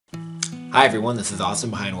Hi everyone, this is Austin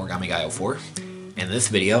behind Origami Guy 04. In this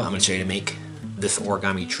video, I'm going to show you to make this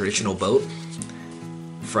origami traditional boat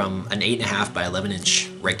from an 8.5 by 11 inch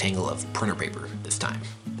rectangle of printer paper this time.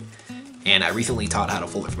 And I recently taught how to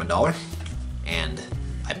fold it from $1, and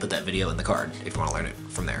I put that video in the card if you want to learn it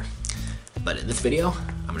from there. But in this video,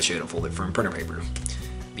 I'm going to show you how to fold it from printer paper,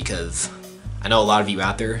 because I know a lot of you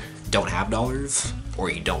out there don't have dollars, or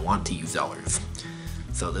you don't want to use dollars.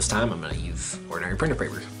 So this time I'm going to use ordinary printer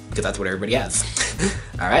paper, because that's what everybody has.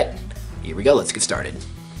 Alright, here we go, let's get started.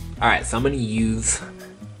 Alright, so I'm going to use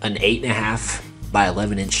an 8.5 by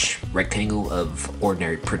 11 inch rectangle of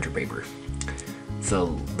ordinary printer paper. So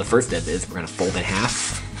the first step is we're going to fold in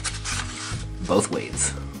half both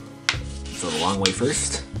ways. So the long way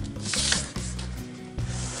first.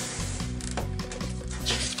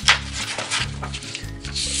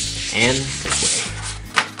 And this way.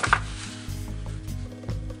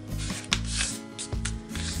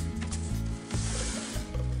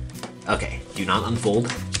 Okay, do not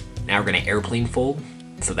unfold. Now we're going to airplane fold,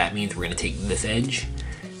 so that means we're going to take this edge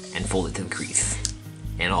and fold it to the crease.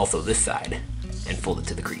 And also this side, and fold it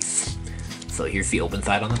to the crease. So here's the open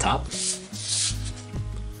side on the top.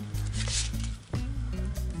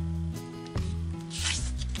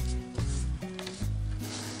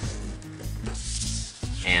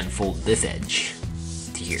 And fold this edge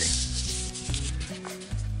to here.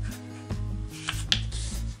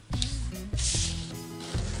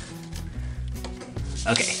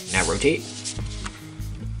 Okay, now rotate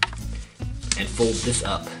and fold this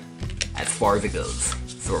up as far as it goes.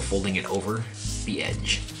 So we're folding it over the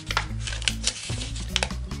edge.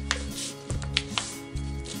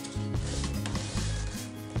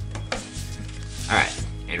 Alright,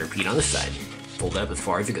 and repeat on this side. Fold it up as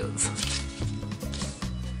far as it goes.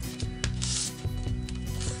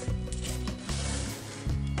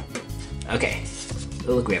 Okay,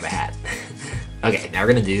 oh look, we have a hat. Okay, now we're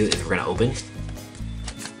gonna do is we're gonna open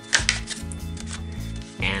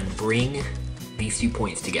and bring these 2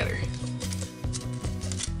 points together,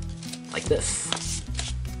 like this.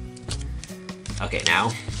 Okay,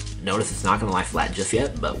 now notice it's not gonna lie flat just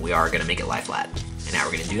yet, but we are gonna make it lie flat. And now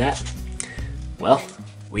we're gonna do that. Well,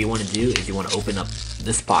 what you wanna do is you wanna open up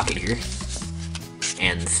this pocket here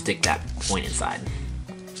and stick that point inside.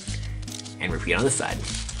 And repeat on this side.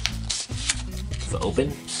 So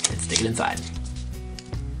open and stick it inside.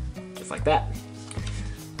 Just like that.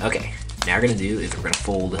 Okay, now we're gonna do is we're gonna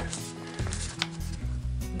fold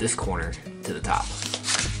this corner to the top.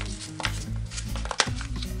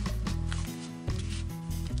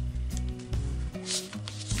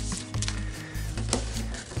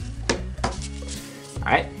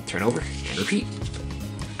 Alright, turn over and repeat.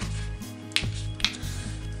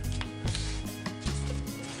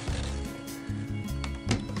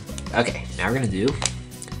 Okay, now we're gonna do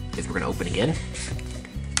is we're gonna open again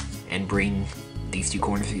and bring these 2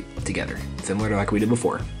 corners together, similar to like we did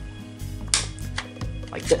before,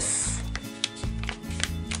 like this.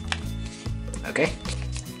 Okay.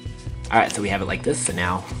 All right, so we have it like this. So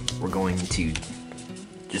now we're going to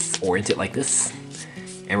just orient it like this,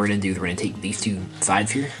 and we're gonna take these 2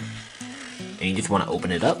 sides here, and you just want to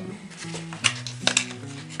open it up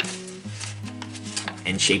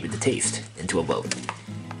and shape it to taste into a boat.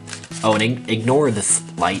 Oh, and ignore this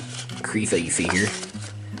slight crease that you see here.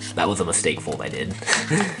 That was a mistake fold I did.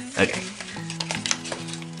 Okay.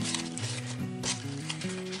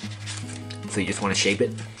 So you just want to shape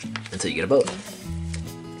it until you get a boat.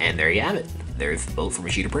 And there you have it. There's the boat from a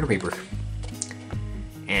sheet of printer paper.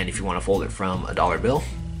 And if you want to fold it from a $1 bill,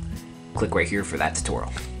 click right here for that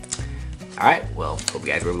tutorial. Alright, well, hope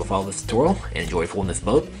you guys were able to follow this tutorial and enjoy folding this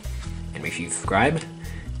boat. And make sure you subscribe,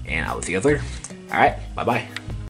 and I will see you guys later. Alright, bye-bye.